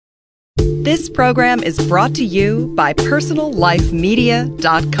This program is brought to you by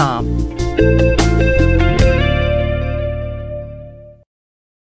PersonalLifeMedia.com.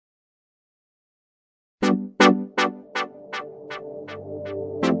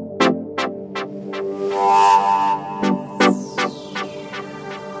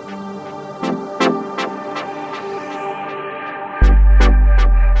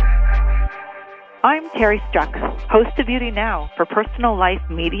 I'm Terry Struck, host of Beauty Now for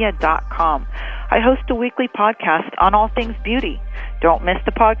PersonalLifeMedia.com. I host a weekly podcast on all things beauty. Don't miss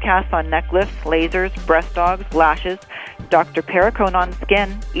the podcast on neck lifts, lasers, breast dogs, lashes, Dr. Perricone on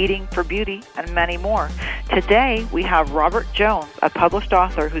skin, eating for beauty, and many more. Today, we have Robert Jones, a published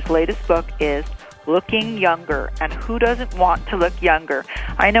author whose latest book is Looking Younger. And who doesn't want to look younger?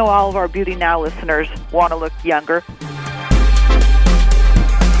 I know all of our Beauty Now listeners want to look younger.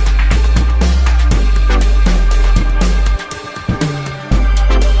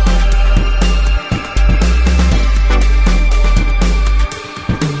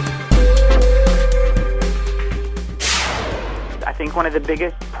 I think one of the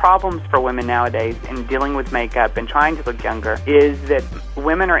biggest problems for women nowadays in dealing with makeup and trying to look younger is that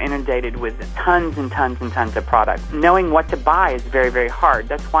women are inundated with tons and tons and tons of products. Knowing what to buy is very, very hard.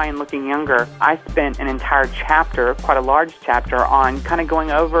 That's why in Looking Younger, I spent an entire chapter, quite a large chapter, on kind of going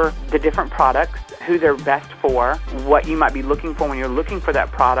over the different products, who they're best for, what you might be looking for when you're looking for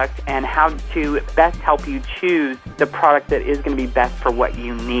that product, and how to best help you choose the product that is going to be best for what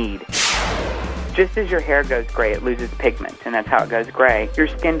you need. Just as your hair goes gray, it loses pigment, and that's how it goes gray. Your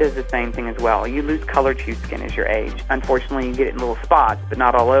skin does the same thing as well. You lose color to your skin as you age. Unfortunately, you get it in little spots, but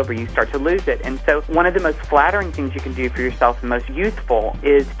not all over. You start to lose it. And so one of the most flattering things you can do for yourself and most youthful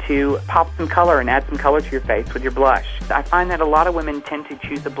is to pop some color and add some color to your face with your blush. I find that a lot of women tend to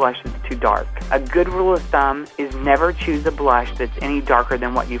choose a blush that's too dark. A good rule of thumb is never choose a blush that's any darker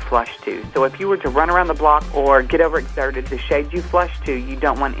than what you flush to. So if you were to run around the block or get overexerted, the shade you flush to, you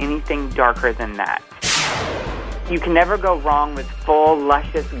don't want anything darker than that. You can never go wrong with full,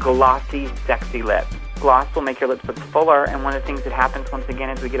 luscious, glossy, sexy lips. Gloss will make your lips look fuller, and one of the things that happens once again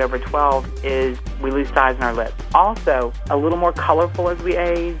as we get over 12 is we lose size in our lips. Also, a little more colorful as we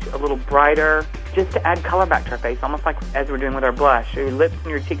age, a little brighter, just to add color back to our face, almost like as we're doing with our blush. Your lips and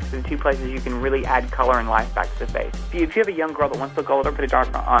your cheeks are the two places you can really add color and life back to the face. If you have a young girl that wants to look older, put a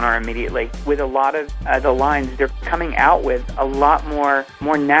dark on her immediately. With a lot of the lines, they're coming out with a lot more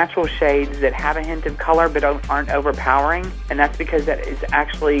natural shades that have a hint of color but aren't overpowering, and that's because that is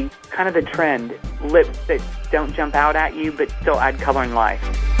actually kind of the trend. Lips that don't jump out at you but still add color and life.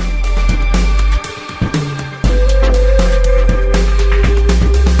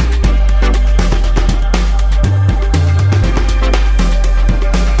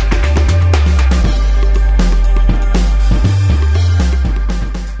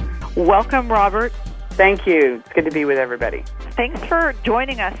 Welcome, Robert. Thank you. It's good to be with everybody. Thanks for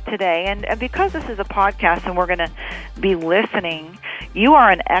joining us today. And because this is a podcast and we're going to be listening, you are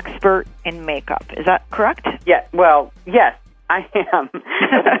an expert in makeup. Is that correct? Yeah. Well, yes, I am.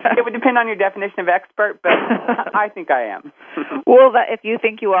 It would depend on your definition of expert, but I think I am. Well, if you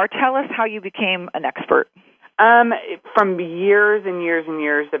think you are, tell us how you became an expert. From years and years and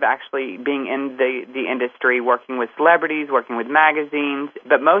years of actually being in the industry, working with celebrities, working with magazines,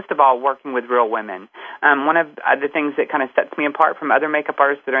 but most of all, working with real women. One of the things that kind of sets me apart from other makeup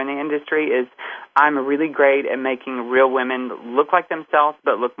artists that are in the industry is I'm really great at making real women look like themselves,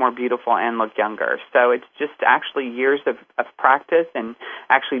 but look more beautiful and look younger. So it's just actually years of practice and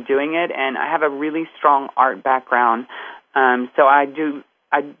actually doing it, and I have a really strong art background. So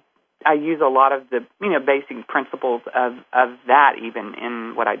I use a lot of the basic principles of that even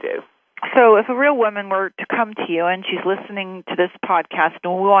in what I do. So if a real woman were to come to you and she's listening to this podcast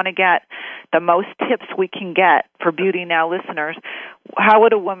and we want to get the most tips we can get for Beauty Now listeners, how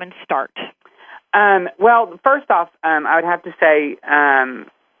would a woman start? Well, first off, I would have to say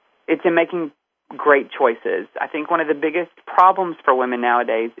it's in making great choices. I think one of the biggest problems for women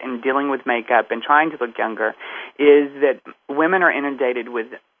nowadays in dealing with makeup and trying to look younger is that women are inundated with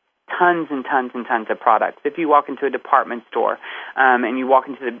tons and tons and tons of products. If you walk into a department store and you walk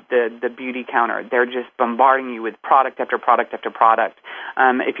into the beauty counter, they're just bombarding you with product after product after product.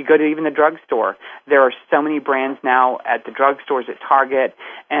 If you go to even the drugstore, there are so many brands now at the drugstores, at Target,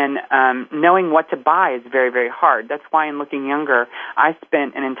 and knowing what to buy is very, very hard. That's why in Looking Younger, I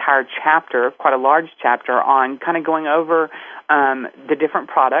spent an entire chapter, quite a large chapter, on kind of going over the different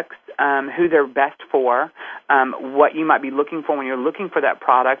products, who they're best for, what you might be looking for when you're looking for that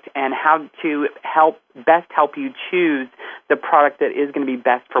product, and how to best help you choose the product that is going to be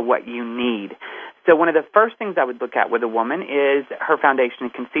best for what you need. So one of the first things I would look at with a woman is her foundation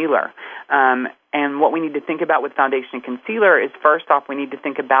and concealer. And what we need to think about with foundation and concealer is, first off, we need to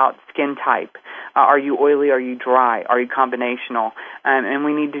think about skin type. Are you oily? Are you dry? Are you combinational? And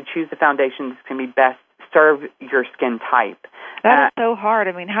we need to choose the foundation that's going to be best serve your skin type. That is so hard.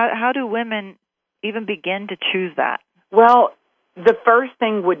 I mean, how do women even begin to choose that? Well, the first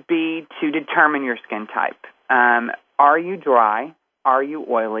thing would be to determine your skin type. Are you dry? Are you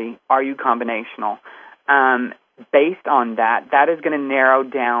oily? Are you combinational? Based on that is going to narrow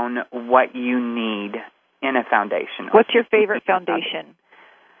down what you need in a foundation. What's your favorite foundation?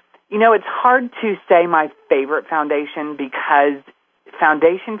 You know, it's hard to say my favorite foundation because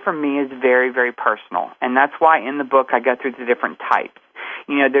foundation for me is very, very personal. And that's why in the book I go through the different types.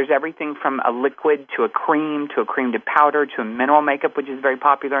 You know, there's everything from a liquid to a cream to powder to a mineral makeup, which is very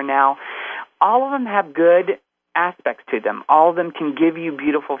popular now. All of them have good aspects to them. All of them can give you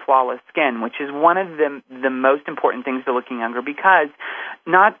beautiful, flawless skin, which is one of the most important things to looking younger, because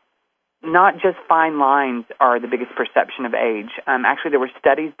not just fine lines are the biggest perception of age. Actually, there were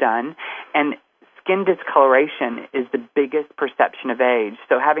studies done, and skin discoloration is the biggest perception of age.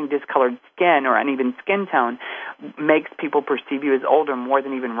 So having discolored skin or uneven skin tone makes people perceive you as older more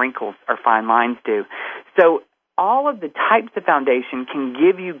than even wrinkles or fine lines do. So all of the types of foundation can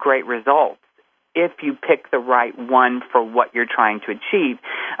give you great results if you pick the right one for what you're trying to achieve.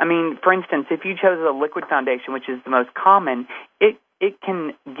 I mean, for instance, if you chose a liquid foundation, which is the most common, it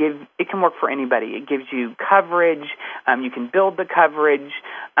can work for anybody. It gives you coverage. You can build the coverage.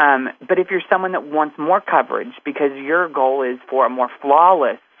 But if you're someone that wants more coverage because your goal is for a more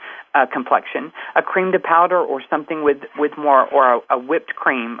flawless complexion, a cream to powder or something with more, or a whipped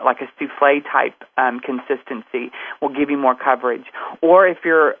cream, like a souffle type consistency, will give you more coverage. Or if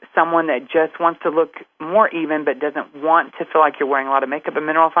you're someone that just wants to look more even but doesn't want to feel like you're wearing a lot of makeup, a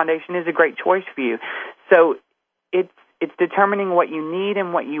mineral foundation is a great choice for you. So it's determining what you need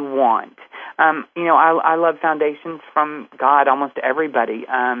and what you want. You know, I love foundations from almost everybody.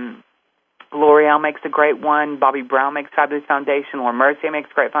 L'Oreal makes a great one. Bobbi Brown makes fabulous foundation. Laura Mercier makes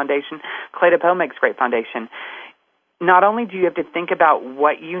great foundation. Clé de Peau makes great foundation. Not only do you have to think about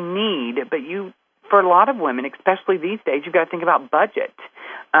what you need, but for a lot of women, especially these days, you've got to think about budget.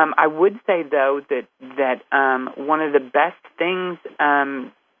 I would say, though, that one of the best things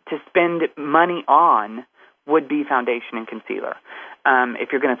to spend money on would be foundation and concealer.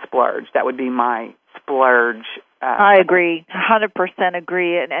 If you're going to splurge, that would be my splurge. I agree, 100%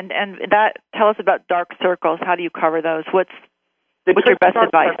 agree. And that, tell us about dark circles. How do you cover those? What's your best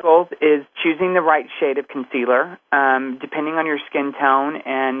advice? Dark circles is choosing the right shade of concealer, depending on your skin tone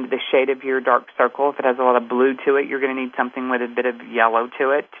and the shade of your dark circle. If it has a lot of blue to it, you're going to need something with a bit of yellow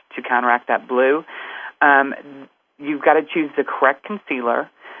to it to counteract that blue. You've got to choose the correct concealer.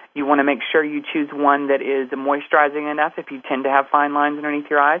 You want to make sure you choose one that is moisturizing enough if you tend to have fine lines underneath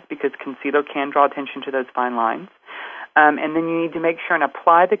your eyes, because concealer can draw attention to those fine lines. And then you need to make sure and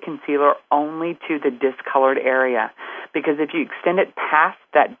apply the concealer only to the discolored area, because if you extend it past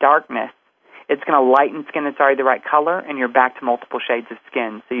that darkness, it's going to lighten skin that's already the right color, and you're back to multiple shades of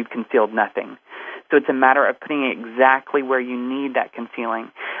skin, so you've concealed nothing. So it's a matter of putting it exactly where you need that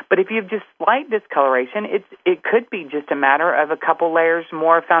concealing. But if you have just slight discoloration, it could be just a matter of a couple layers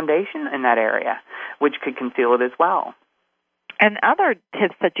more foundation in that area, which could conceal it as well. And other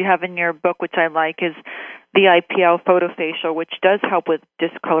tips that you have in your book, which I like, is the IPL photofacial, which does help with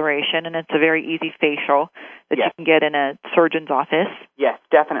discoloration, and it's a very easy facial that you can get in a surgeon's office. Yes,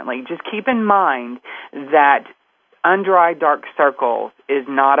 definitely. Just keep in mind that under-eye dark circles is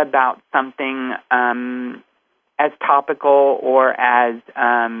not about something as topical or as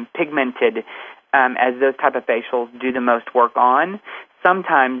pigmented as those type of facials do the most work on.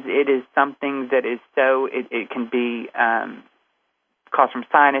 Sometimes it is something that is it can be caused from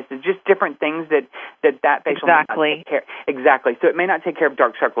sinuses, just different things that facial may not take care. Exactly. So it may not take care of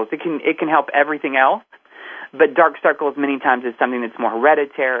dark circles. It can help everything else, but dark circles many times is something that's more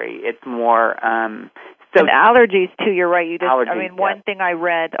hereditary. It's more and allergies too. You're right. One thing I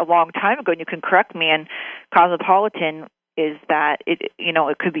read a long time ago, and you can correct me, in Cosmopolitan, is that it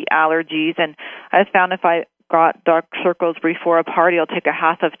could be allergies. And I found if I got dark circles before a party, I'll take a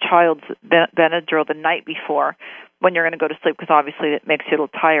half of child's Benadryl the night before when you're going to go to sleep, because obviously it makes you a little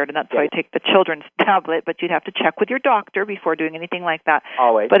tired, and that's why I take the children's tablet. But you'd have to check with your doctor before doing anything like that.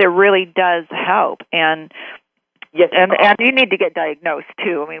 Always. But it really does help. And yes, and you need to get diagnosed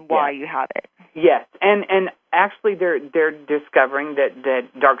too. I mean, why you have it. Yes, and actually they're discovering that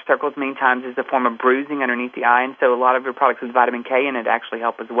dark circles many times is a form of bruising underneath the eye, and so a lot of your products with vitamin K in it actually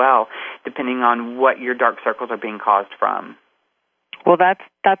help as well, depending on what your dark circles are being caused from. Well, that's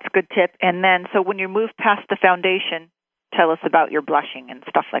a good tip. And then, so when you move past the foundation, tell us about your blushing and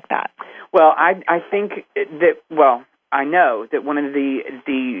stuff like that. Well, I think that, well, I know that one of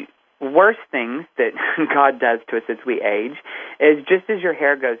the worst things that God does to us as we age is just as your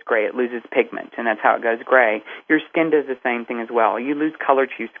hair goes gray, it loses pigment, and that's how it goes gray. Your skin does the same thing as well. You lose color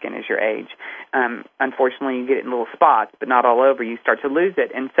to your skin as you age. Unfortunately, you get it in little spots, but not all over. You start to lose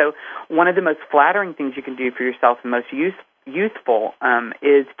it. And so one of the most flattering things you can do for yourself and most youthful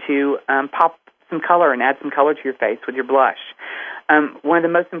is to pop some color and add some color to your face with your blush. One of the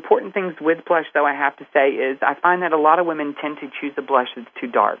most important things with blush, though, I have to say, is I find that a lot of women tend to choose a blush that's too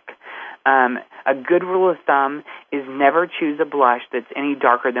dark. A good rule of thumb is never choose a blush that's any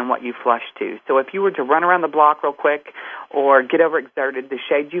darker than what you flush to. So if you were to run around the block real quick or get overexerted, the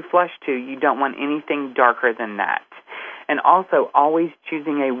shade you flush to, you don't want anything darker than that. And also always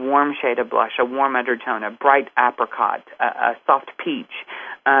choosing a warm shade of blush, a warm undertone, a bright apricot, a soft peach.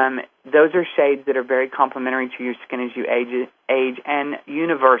 Those are shades that are very complementary to your skin as you age and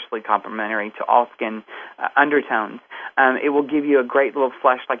universally complementary to all skin undertones. It will give you a great little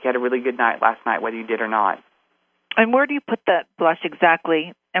flush like you had a really good night last night, whether you did or not. And where do you put that blush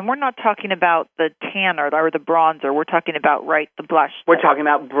exactly? And we're not talking about the tan or the bronzer. We're talking about, the blush. We're talking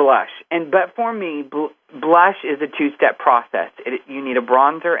about blush. But for me, blush is a two-step process. You need a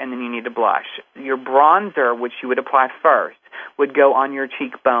bronzer and then you need a blush. Your bronzer, which you would apply first, would go on your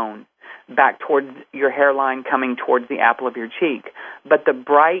cheekbone, back towards your hairline, coming towards the apple of your cheek. But the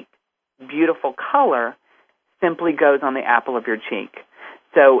bright, beautiful color simply goes on the apple of your cheek.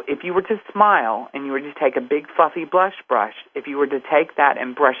 So if you were to smile and you were to take a big fluffy blush brush, if you were to take that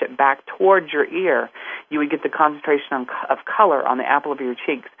and brush it back towards your ear, you would get the concentration of color on the apple of your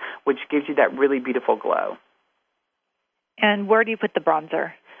cheeks, which gives you that really beautiful glow. And where do you put the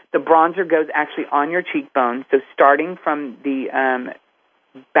bronzer? The bronzer goes actually on your cheekbone. So starting from the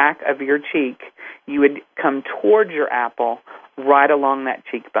back of your cheek, you would come towards your apple right along that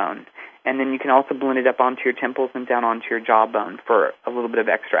cheekbone. And then you can also blend it up onto your temples and down onto your jawbone for a little bit of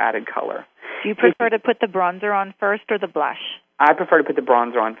extra added color. Do you prefer to put the bronzer on first or the blush? I prefer to put the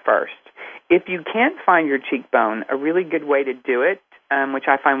bronzer on first. If you can't find your cheekbone, a really good way to do it, which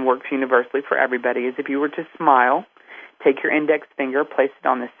I find works universally for everybody, is if you were to smile, take your index finger, place it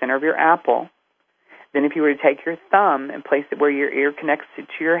on the center of your apple. Then if you were to take your thumb and place it where your ear connects to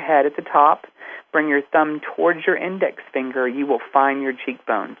your head at the top, bring your thumb towards your index finger, you will find your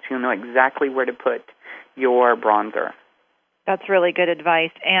cheekbones. You'll know exactly where to put your bronzer. That's really good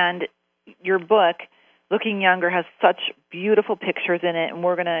advice. And your book, Looking Younger, has such beautiful pictures in it, and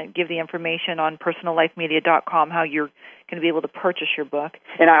we're going to give the information on personallifemedia.com how you're going to be able to purchase your book.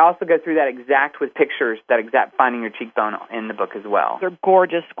 And I also go through that exact with pictures, that exact finding your cheekbone in the book as well. They're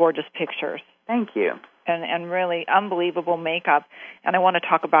gorgeous, gorgeous pictures. Thank you. And really unbelievable makeup. And I want to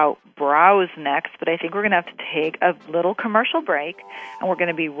talk about brows next, but I think we're going to have to take a little commercial break, and we're going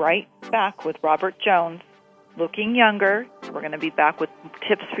to be right back with Robert Jones, Looking Younger. We're going to be back with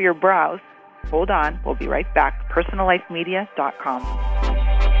tips for your brows. Hold on. We'll be right back. personallifemedia.com.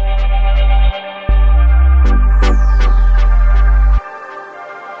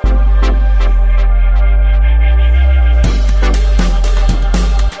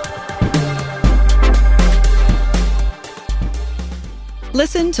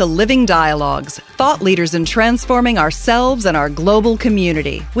 Listen to Living Dialogues, thought leaders in transforming ourselves and our global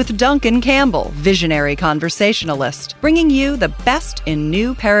community, with Duncan Campbell, visionary conversationalist, bringing you the best in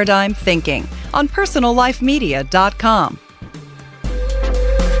new paradigm thinking on personallifemedia.com.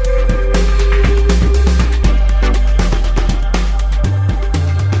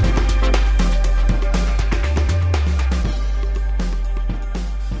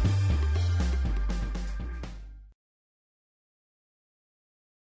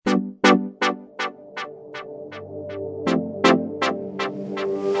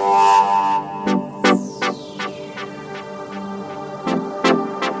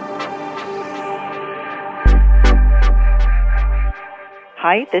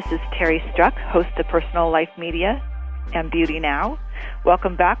 Hi, this is Terry Struck, host of Personal Life Media and Beauty Now.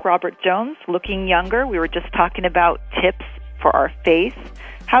 Welcome back, Robert Jones, Looking Younger. We were just talking about tips for our face.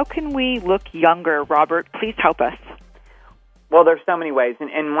 How can we look younger, Robert? Please help us. Well, there's so many ways,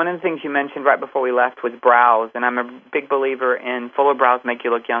 and one of the things you mentioned right before we left was brows, and I'm a big believer in fuller brows make you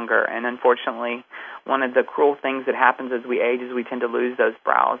look younger, and unfortunately, one of the cruel things that happens as we age is we tend to lose those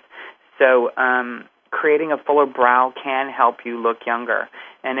brows. So creating a fuller brow can help you look younger,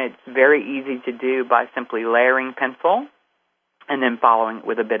 and it's very easy to do by simply layering pencil and then following it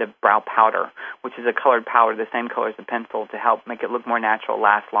with a bit of brow powder, which is a colored powder, the same color as the pencil, to help make it look more natural,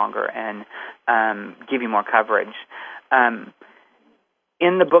 last longer, and give you more coverage.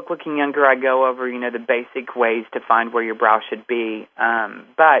 in the book, Looking Younger, I go over, the basic ways to find where your brow should be.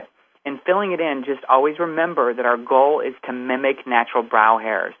 But in filling it in, just always remember that our goal is to mimic natural brow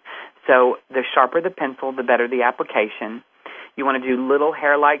hairs. So the sharper the pencil, the better the application. You want to do little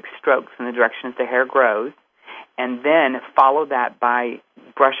hair-like strokes in the direction as the hair grows, and then follow that by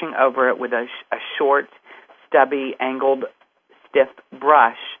brushing over it with a short, stubby, angled, stiff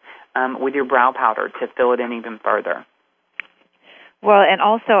brush with your brow powder to fill it in even further. Well, and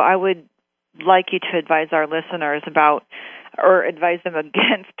also I would like you to advise our listeners about, or advise them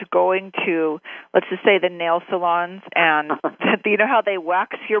against going to, let's just say, the nail salons, and you know how they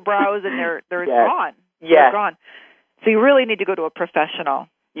wax your brows and they're yes. gone. Yes. They're gone. So you really need to go to a professional.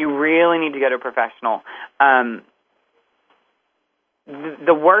 You really need to go to a professional.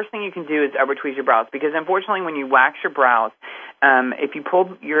 The worst thing you can do is over-tweeze your brows, because unfortunately when you wax your brows, if you pull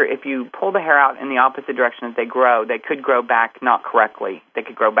the hair out in the opposite direction as they grow, they could grow back not correctly. They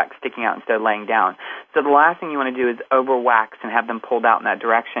could grow back sticking out instead of laying down. So the last thing you want to do is over-wax and have them pulled out in that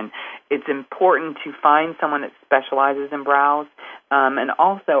direction. It's important to find someone that specializes in brows, and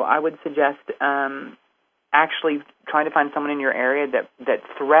also I would suggest actually trying to find someone in your area that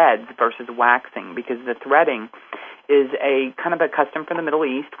threads versus waxing, because the threading is a kind of a custom from the Middle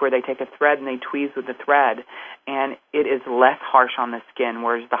East, where they take a thread and they tweeze with the thread, and it is less harsh on the skin,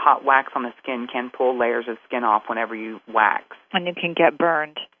 whereas the hot wax on the skin can pull layers of skin off whenever you wax. And you can get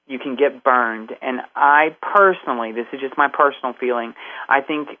burned. You can get burned. And I personally, this is just my personal feeling, I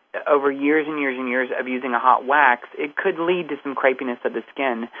think over years and years and years of using a hot wax, it could lead to some crepiness of the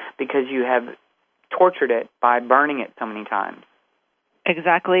skin because you have tortured it by burning it so many times.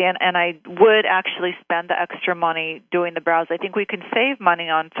 Exactly, and I would actually spend the extra money doing the brows. I think we can save money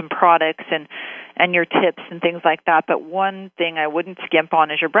on some products and your tips and things like that, but one thing I wouldn't skimp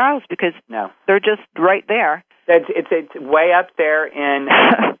on is your brows, because they're just right there. It's way up there, and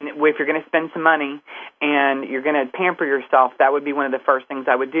if you're going to spend some money and you're going to pamper yourself, that would be one of the first things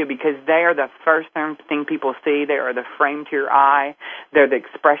I would do, because they are the first thing people see. They are the frame to your eye. They're the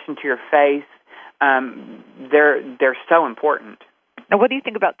expression to your face. They're so important. Now, what do you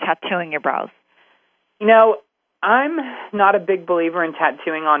think about tattooing your brows? I'm not a big believer in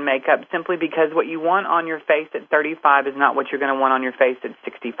tattooing on makeup, simply because what you want on your face at 35 is not what you're going to want on your face at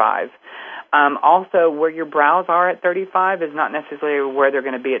 65. Also, where your brows are at 35 is not necessarily where they're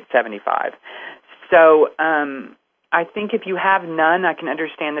going to be at 75. So I think if you have none, I can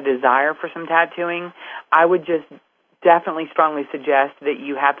understand the desire for some tattooing. I would just definitely strongly suggest that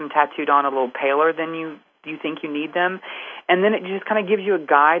you have them tattooed on a little paler than you think you need them. And then it just kind of gives you a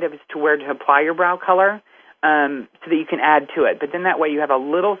guide as to where to apply your brow color, so that you can add to it. But then that way you have a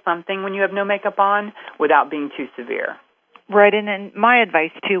little something when you have no makeup on without being too severe. Right, and then my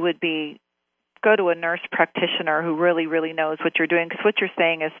advice, too, would be go to a nurse practitioner who really, really knows what you're doing, because what you're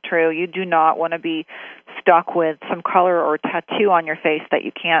saying is true. You do not want to be stuck with some color or tattoo on your face that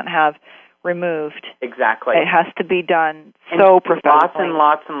you can't have removed. Exactly. It has to be done so professionally.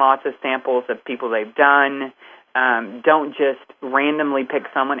 Lots and lots of samples of people they've done. Don't just randomly pick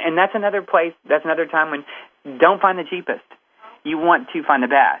someone. And that's another time when don't find the cheapest. You want to find the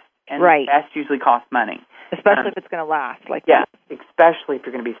best. And right. The best usually costs money. Especially if it's going to last like that. Yeah, especially if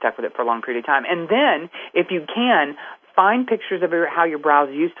you're going to be stuck with it for a long period of time. And then, if you can, find pictures of how your brows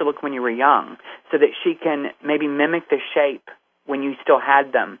used to look when you were young, so that she can maybe mimic the shape when you still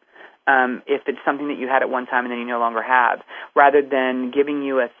had them. If it's something that you had at one time and then you no longer have, rather than giving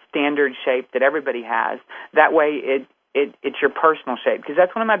you a standard shape that everybody has. That way it's your personal shape, because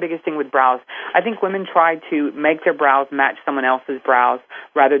that's one of my biggest things with brows. I think women try to make their brows match someone else's brows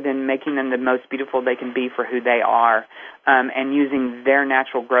rather than making them the most beautiful they can be for who they are, and using their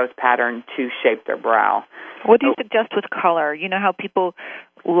natural growth pattern to shape their brow. What do you suggest with color? You know how people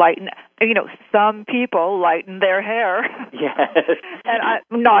some people lighten their hair. Yes. And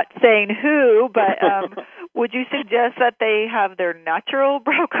I'm not saying who, but would you suggest that they have their natural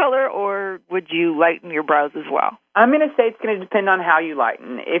brow color, or would you lighten your brows as well? I'm going to say it's going to depend on how you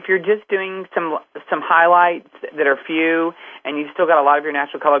lighten. If you're just doing some highlights that are few and you've still got a lot of your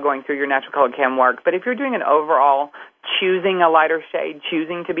natural color going through, your natural color can work. But if you're doing an overall, choosing a lighter shade,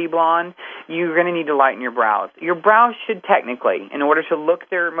 choosing to be blonde, you're going to need to lighten your brows. Your brows should technically, in order to look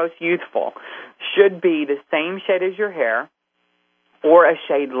their most youthful, should be the same shade as your hair or a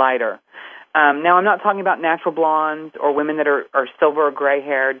shade lighter. Now, I'm not talking about natural blondes or women that are silver or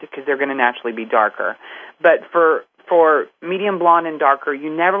gray-haired, because they're going to naturally be darker. But for medium blonde and darker,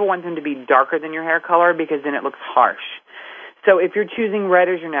 you never want them to be darker than your hair color, because then it looks harsh. So if you're choosing red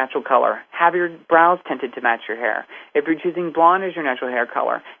as your natural color, have your brows tinted to match your hair. If you're choosing blonde as your natural hair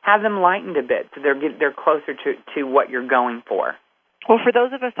color, have them lightened a bit so they're closer to what you're going for. Well, for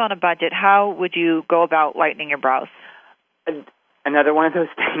those of us on a budget, how would you go about lightening your brows? Another one of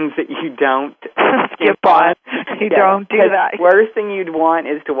those things that you don't skip on. You don't do that. The worst thing you'd want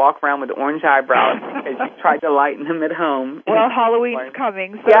is to walk around with orange eyebrows as you try to lighten them at home. Well, Halloween's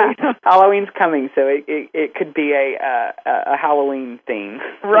coming. So Halloween's coming, so it could be a Halloween theme.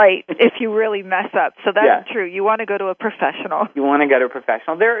 Right, if you really mess up. So that's true. You want to go to a professional. You want to go to a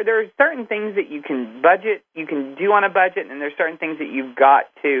professional. There are certain things that you can do on a budget, and there's certain things that you've got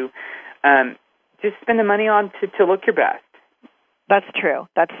to just spend the money on to look your best. That's true.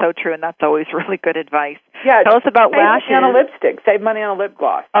 That's so true, and that's always really good advice. Yeah, tell us about lashes. Save money on a lipstick. Save money on a lip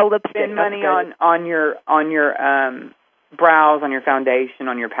gloss. A lipstick. Spend money on your brows, on your foundation,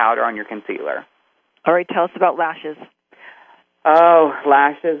 on your powder, on your concealer. All right, tell us about lashes. Oh,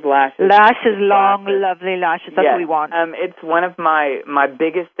 lashes. Lashes, long, lovely lashes. That's what we want. It's one of my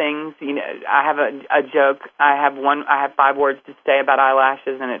biggest things. You know, I have a joke. I have 5 words to say about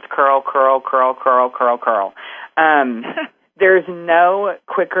eyelashes, and it's curl, curl, curl, curl, curl, curl. There's no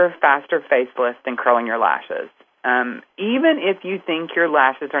quicker, faster facelift than curling your lashes. Even if you think your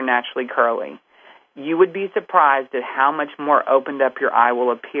lashes are naturally curly, you would be surprised at how much more opened up your eye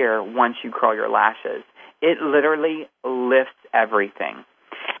will appear once you curl your lashes. It literally lifts everything.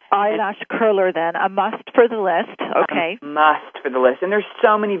 Eyelash curler, then, a must for the list. Okay. A must for the list. And there's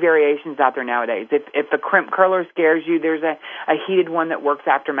so many variations out there nowadays. If a crimp curler scares you, there's a heated one that works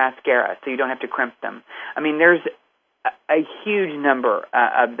after mascara, so you don't have to crimp them. I mean, there's a huge number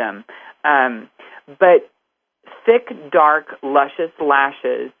of them. But thick, dark, luscious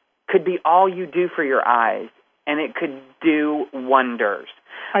lashes could be all you do for your eyes, and it could do wonders.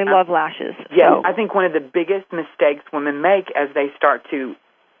 I love lashes. Yeah, I think one of the biggest mistakes women make as they start to,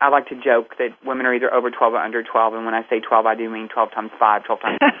 I like to joke that women are either over 12 or under 12, and when I say 12, I do mean 12 times 5, 12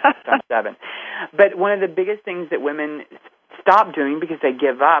 times 7. But one of the biggest things that women stop doing because they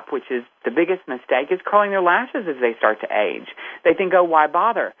give up, which is the biggest mistake, is curling their lashes as they start to age. They think, oh, why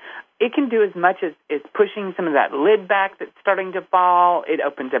bother? It can do as much as pushing some of that lid back that's starting to fall. It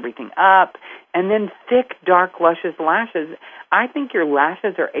opens everything up. And then thick, dark, luscious lashes. I think your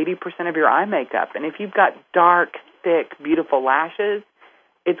lashes are 80% of your eye makeup. And if you've got dark, thick, beautiful lashes,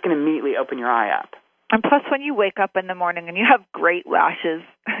 it's going to immediately open your eye up. And plus, when you wake up in the morning and you have great lashes,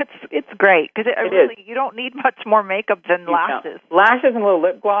 it's great because you don't need much more makeup than lashes. Lashes and a little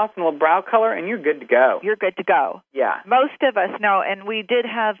lip gloss and a little brow color, and you're good to go. You're good to go. Yeah. Most of us know, and we did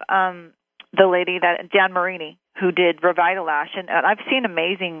have the lady Jan Marini who did Revitalash, and I've seen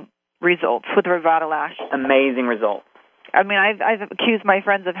amazing results with Revitalash. Amazing results. I mean, I've accused my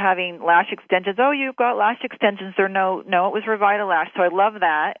friends of having lash extensions. Oh, you've got lash extensions. Or no, it was Revitalash. So I love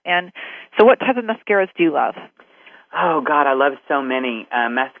that. And so what type of mascaras do you love? Oh, God, I love so many.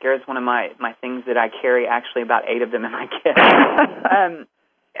 Mascara is one of my things that I carry, actually about 8 of them in my kit.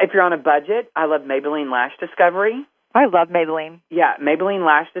 If you're on a budget, I love Maybelline Lash Discovery. I love Maybelline. Yeah, Maybelline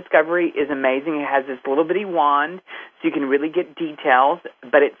Lash Discovery is amazing. It has this little bitty wand, so you can really get details,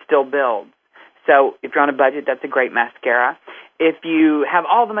 but it still builds. So if you're on a budget, that's a great mascara. If you have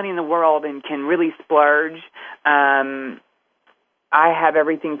all the money in the world and can really splurge, I have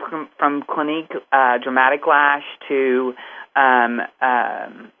everything from Clinique Dramatic Lash to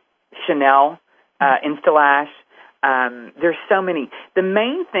Chanel Instalash. There's so many. The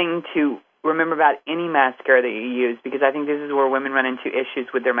main thing to remember about any mascara that you use, because I think this is where women run into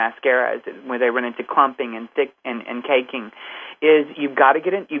issues with their mascaras, where they run into clumping and thick and caking, is you've got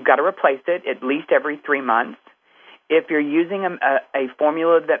to replace it at least every 3 months. If you're using a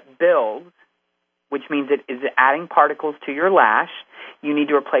formula that builds, which means it is adding particles to your lash, you need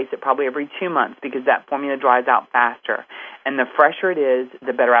to replace it probably every 2 months because that formula dries out faster. And the fresher it is,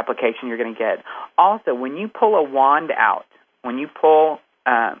 the better application you're going to get. Also, when you pull a wand out, when you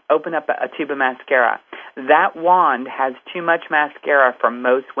open up a tube of mascara, that wand has too much mascara for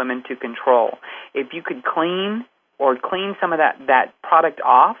most women to control. If you could clean some of that product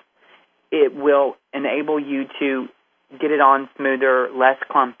off, it will enable you to get it on smoother, less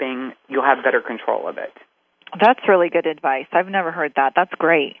clumping. You'll have better control of it. That's really good advice. I've never heard that. That's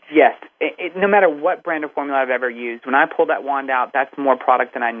great. Yes. No matter what brand of formula I've ever used, when I pull that wand out, that's more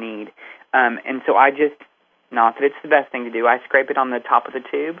product than I need. And so I just, not that it's the best thing to do, I scrape it on the top of the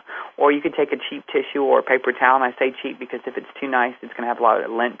tube, or you could take a cheap tissue or a paper towel, and I say cheap because if it's too nice, it's going to have a lot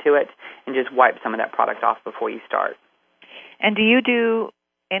of lint to it, and just wipe some of that product off before you start. And do you do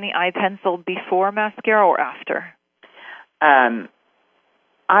any eye pencil before mascara or after?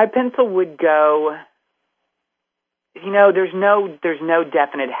 Eye pencil would go, there's no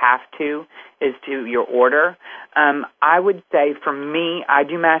definite have to as to your order. I would say for me, I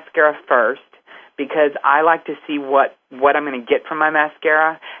do mascara first because I like to see what I'm going to get from my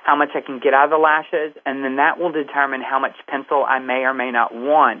mascara, how much I can get out of the lashes, and then that will determine how much pencil I may or may not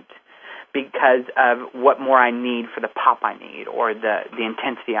want because of what more I need for the pop I need or the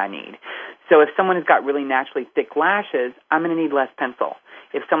intensity I need. So if someone has got really naturally thick lashes, I'm going to need less pencil.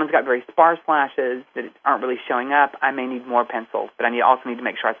 If someone's got very sparse lashes that aren't really showing up, I may need more pencil. But I also need to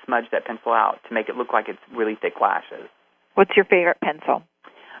make sure I smudge that pencil out to make it look like it's really thick lashes. What's your favorite pencil?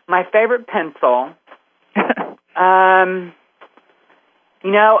 My favorite pencil,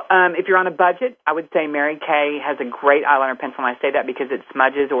 if you're on a budget, I would say Mary Kay has a great eyeliner pencil, and I say that because it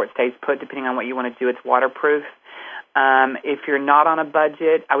smudges or it stays put depending on what you want to do. It's waterproof. If you're not on a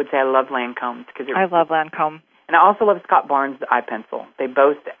budget, I would say I love Lancome's. I love Lancome. And I also love Scott Barnes' eye pencil. They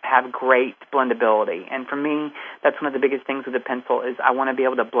both have great blendability. And for me, that's one of the biggest things with a pencil is I want to be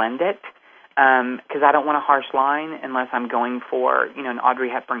able to blend it because I don't want a harsh line unless I'm going for, an Audrey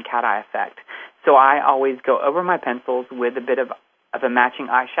Hepburn cat eye effect. So I always go over my pencils with a bit of a matching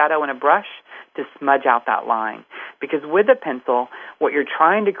eyeshadow and a brush to smudge out that line. Because with a pencil, what you're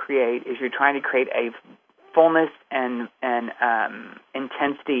trying to create is you're trying to create a fullness and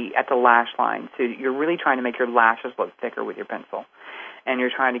intensity at the lash line. So you're really trying to make your lashes look thicker with your pencil. And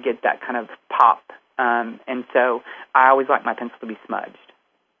you're trying to get that kind of pop. And so I always like my pencil to be smudged.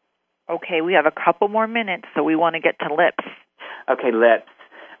 Okay, we have a couple more minutes, so we want to get to lips. Okay, lips.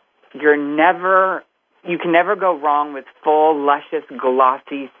 You can never go wrong with full, luscious,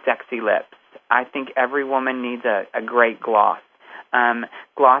 glossy, sexy lips. I think every woman needs a great gloss.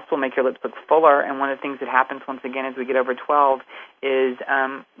 Gloss will make your lips look fuller, and one of the things that happens once again as we get over 12 is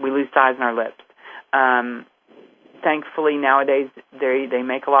we lose size in our lips. Thankfully, nowadays, they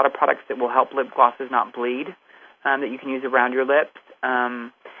make a lot of products that will help lip glosses not bleed that you can use around your lips.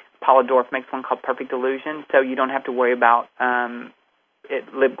 Paula Dorff makes one called Perfect Illusion, so you don't have to worry about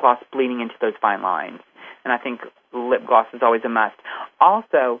lip gloss bleeding into those fine lines. And I think lip gloss is always a must.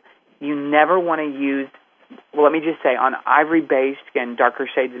 Also, you never want to use, let me just say, on ivory-based skin, darker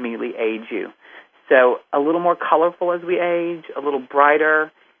shades immediately age you. So a little more colorful as we age, a little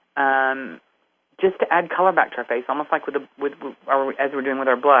brighter, just to add color back to our face, almost like as we're doing with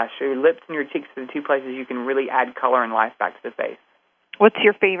our blush. Your lips and your cheeks are the two places you can really add color and life back to the face. What's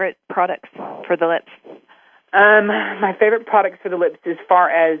your favorite products for the lips? My favorite products for the lips, as far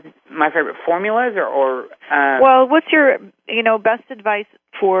as my favorite formulas, well, what's your best advice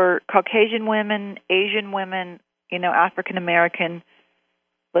for Caucasian women, Asian women, African American?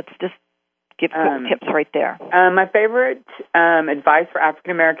 Let's just give some tips right there. My favorite advice for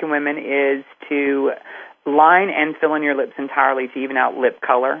African American women is to line and fill in your lips entirely to even out lip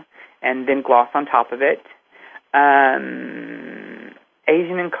color, and then gloss on top of it.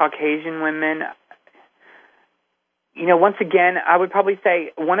 Asian and Caucasian women, once again, I would probably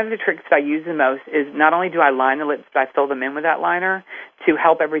say one of the tricks that I use the most is not only do I line the lips, but I fill them in with that liner to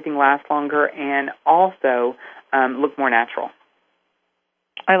help everything last longer and also look more natural.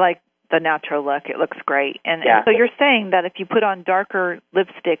 I like the natural look. It looks great. And so you're saying that if you put on darker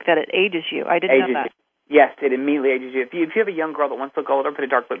lipstick that it ages you. I didn't know that. Yes, it immediately ages you. If you have a young girl that wants to look older, put a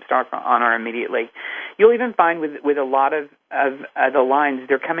dark lipstick on her immediately. You'll even find with a lot of the lines,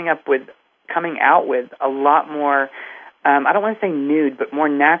 they're coming out with a lot more, I don't want to say nude, but more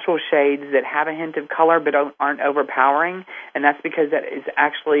natural shades that have a hint of color but aren't overpowering, and that's because that is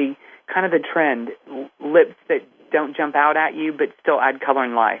actually kind of the trend. Lips that don't jump out at you but still add color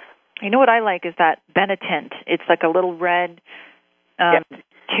and life. You know what I like is that Benetint. It's like a little red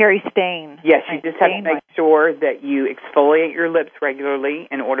cherry stain. Yes, you just have to make sure that you exfoliate your lips regularly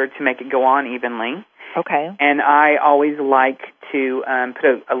in order to make it go on evenly. Okay. And I always like to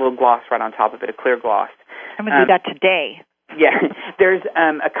put a little gloss right on top of it, a clear gloss. I'm going to do that today. Yeah. There's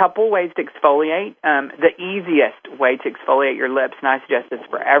a couple ways to exfoliate. The easiest way to exfoliate your lips, and I suggest this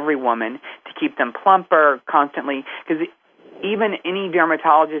for every woman, to keep them plumper constantly, because even any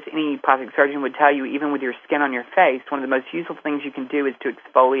dermatologist, any plastic surgeon would tell you, even with your skin on your face, one of the most useful things you can do is to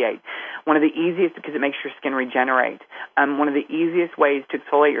exfoliate. One of the easiest, because it makes your skin regenerate, one of the easiest ways to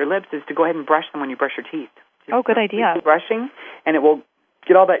exfoliate your lips is to go ahead and brush them when you brush your teeth. Just good idea. Brushing, and it will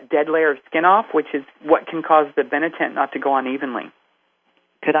get all that dead layer of skin off, which is what can cause the Benetint not to go on evenly.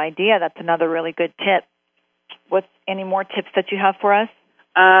 Good idea. That's another really good tip. Any more tips that you have for us?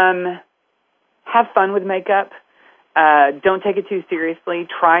 Have fun with makeup. Don't take it too seriously.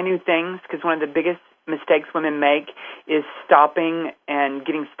 Try new things, because one of the biggest mistakes women make is stopping and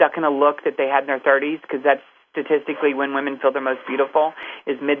getting stuck in a look that they had in their 30s, because that's statistically when women feel their most beautiful,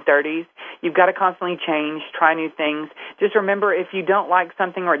 is mid-30s. You've got to constantly change, try new things. Just remember, if you don't like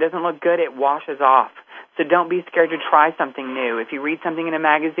something or it doesn't look good, it washes off. So don't be scared to try something new. If you read something in a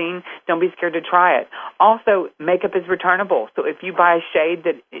magazine, don't be scared to try it. Also, makeup is returnable. So if you buy a shade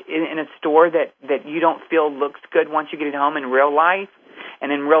that in a store that you don't feel looks good once you get it home in real life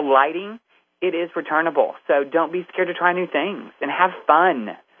and in real lighting, it is returnable. So don't be scared to try new things and have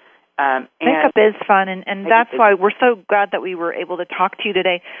fun. Makeup is fun, and that's why we're so glad that we were able to talk to you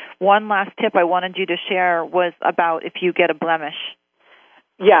today. One last tip I wanted you to share was about if you get a blemish.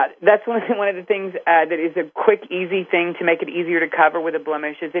 Yeah, that's one of the things that is a quick, easy thing to make it easier to cover with a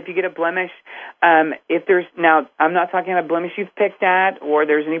blemish is if you get a blemish, if there's, now I'm not talking about a blemish you've picked at or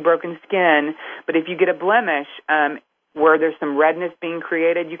there's any broken skin, but if you get a blemish where there's some redness being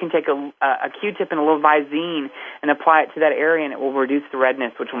created, you can take a Q-tip and a little Visine and apply it to that area, and it will reduce the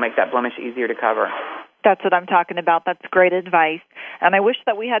redness, which will make that blemish easier to cover. That's what I'm talking about. That's great advice. And I wish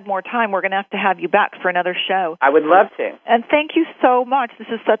that we had more time. We're going to have you back for another show. I would love to. And thank you so much. This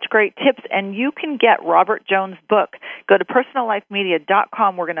is such great tips. And you can get Robert Jones' book. Go to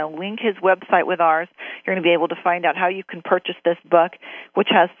personallifemedia.com. We're going to link his website with ours. You're going to be able to find out how you can purchase this book, which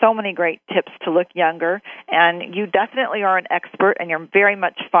has so many great tips to look younger. And you definitely are an expert, and you're very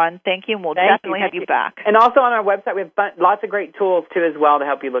much fun. Thank you, and we'll definitely have you back. And also on our website, we have lots of great tools, too, as well to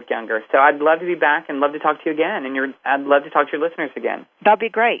help you look younger. So I'd love to be back and love to talk to you again, and I'd love to talk to your listeners again. That'd be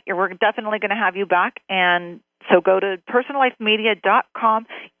great. We're definitely going to have you back, and so go to personallifemedia.com.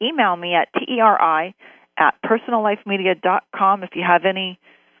 Email me at TERI@personallifemedia.com if you have any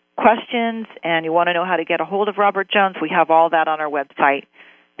questions and you want to know how to get a hold of Robert Jones. We have all that on our website.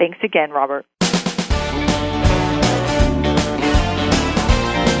 Thanks again, Robert.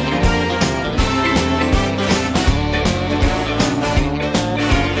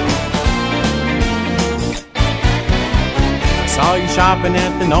 Saw you shopping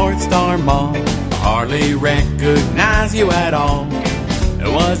at the North Star Mall. Hardly recognize you at all. It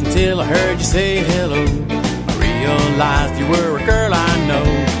wasn't until I heard you say hello I realized you were a girl I know.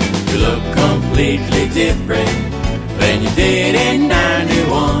 You look completely different than you did in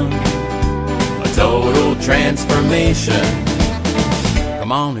 91. A total transformation.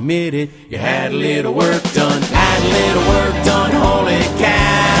 Come on, admit it. You had a little work done. Had a little work done. Holy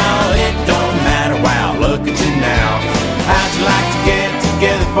cow. It don't matter. Wow, look at you now. How'd you like to get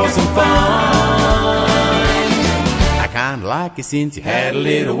together for some fun? I kinda like it since you had a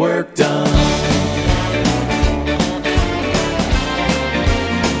little work done.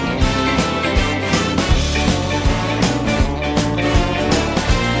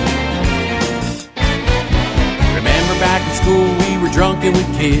 Remember back in school we were drunken with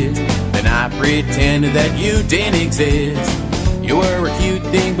kids, then I pretended that you didn't exist. You were a cute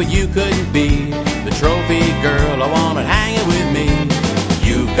thing, but you couldn't be the trophy girl I wanted hanging with me.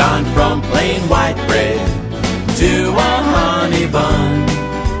 You've gone from plain white bread to a honey bun.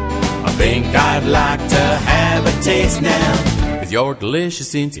 I think I'd like to have a taste now, 'cause you're delicious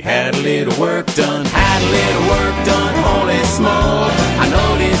since you had a little work done. Had a little work done, holy smoke. I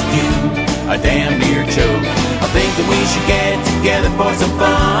noticed you a damn near choke. I think that we should get together for some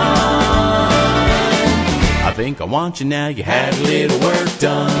fun. I think I want you now, you had a little work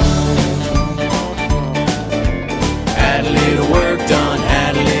done. Had a little work done,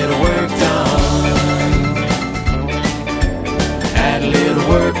 had a little work done. Had a little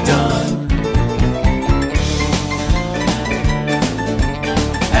work done.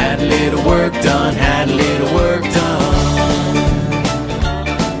 Had a little work done, had a little work done.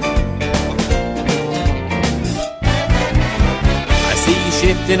 I see you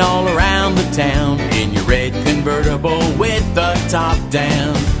shifting all around the town in your red convertible with the top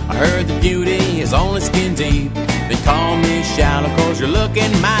down. I heard the beauty is only skin deep. They call me shallow 'cause you're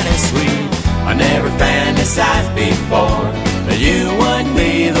looking mighty sweet. I never fantasized before that you would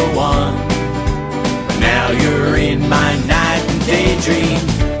be the one, but now you're in my night and daydream.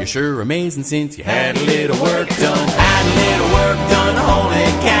 You're sure amazing since you had a little work done. Had a little work done, holy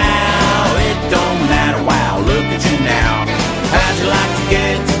cow. It don't matter, wow, look at you now. How'd you like to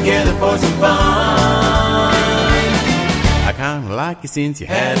get together for some fun? I kinda like it since you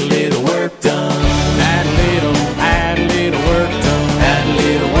had a little work done. Had a little work done. Had a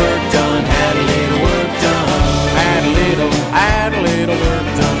little work done. Had a little work done. Had a little work done. Had a little work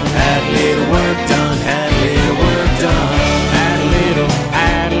done. Had a little work done. Had a little work done.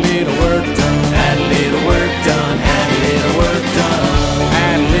 Had a little work done. Had a little work done. Had a little work done.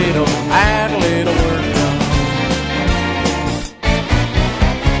 Had a little work done.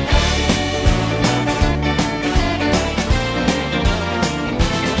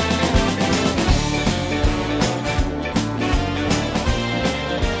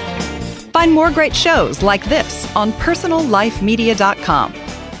 Find more great shows like this on personallifemedia.com.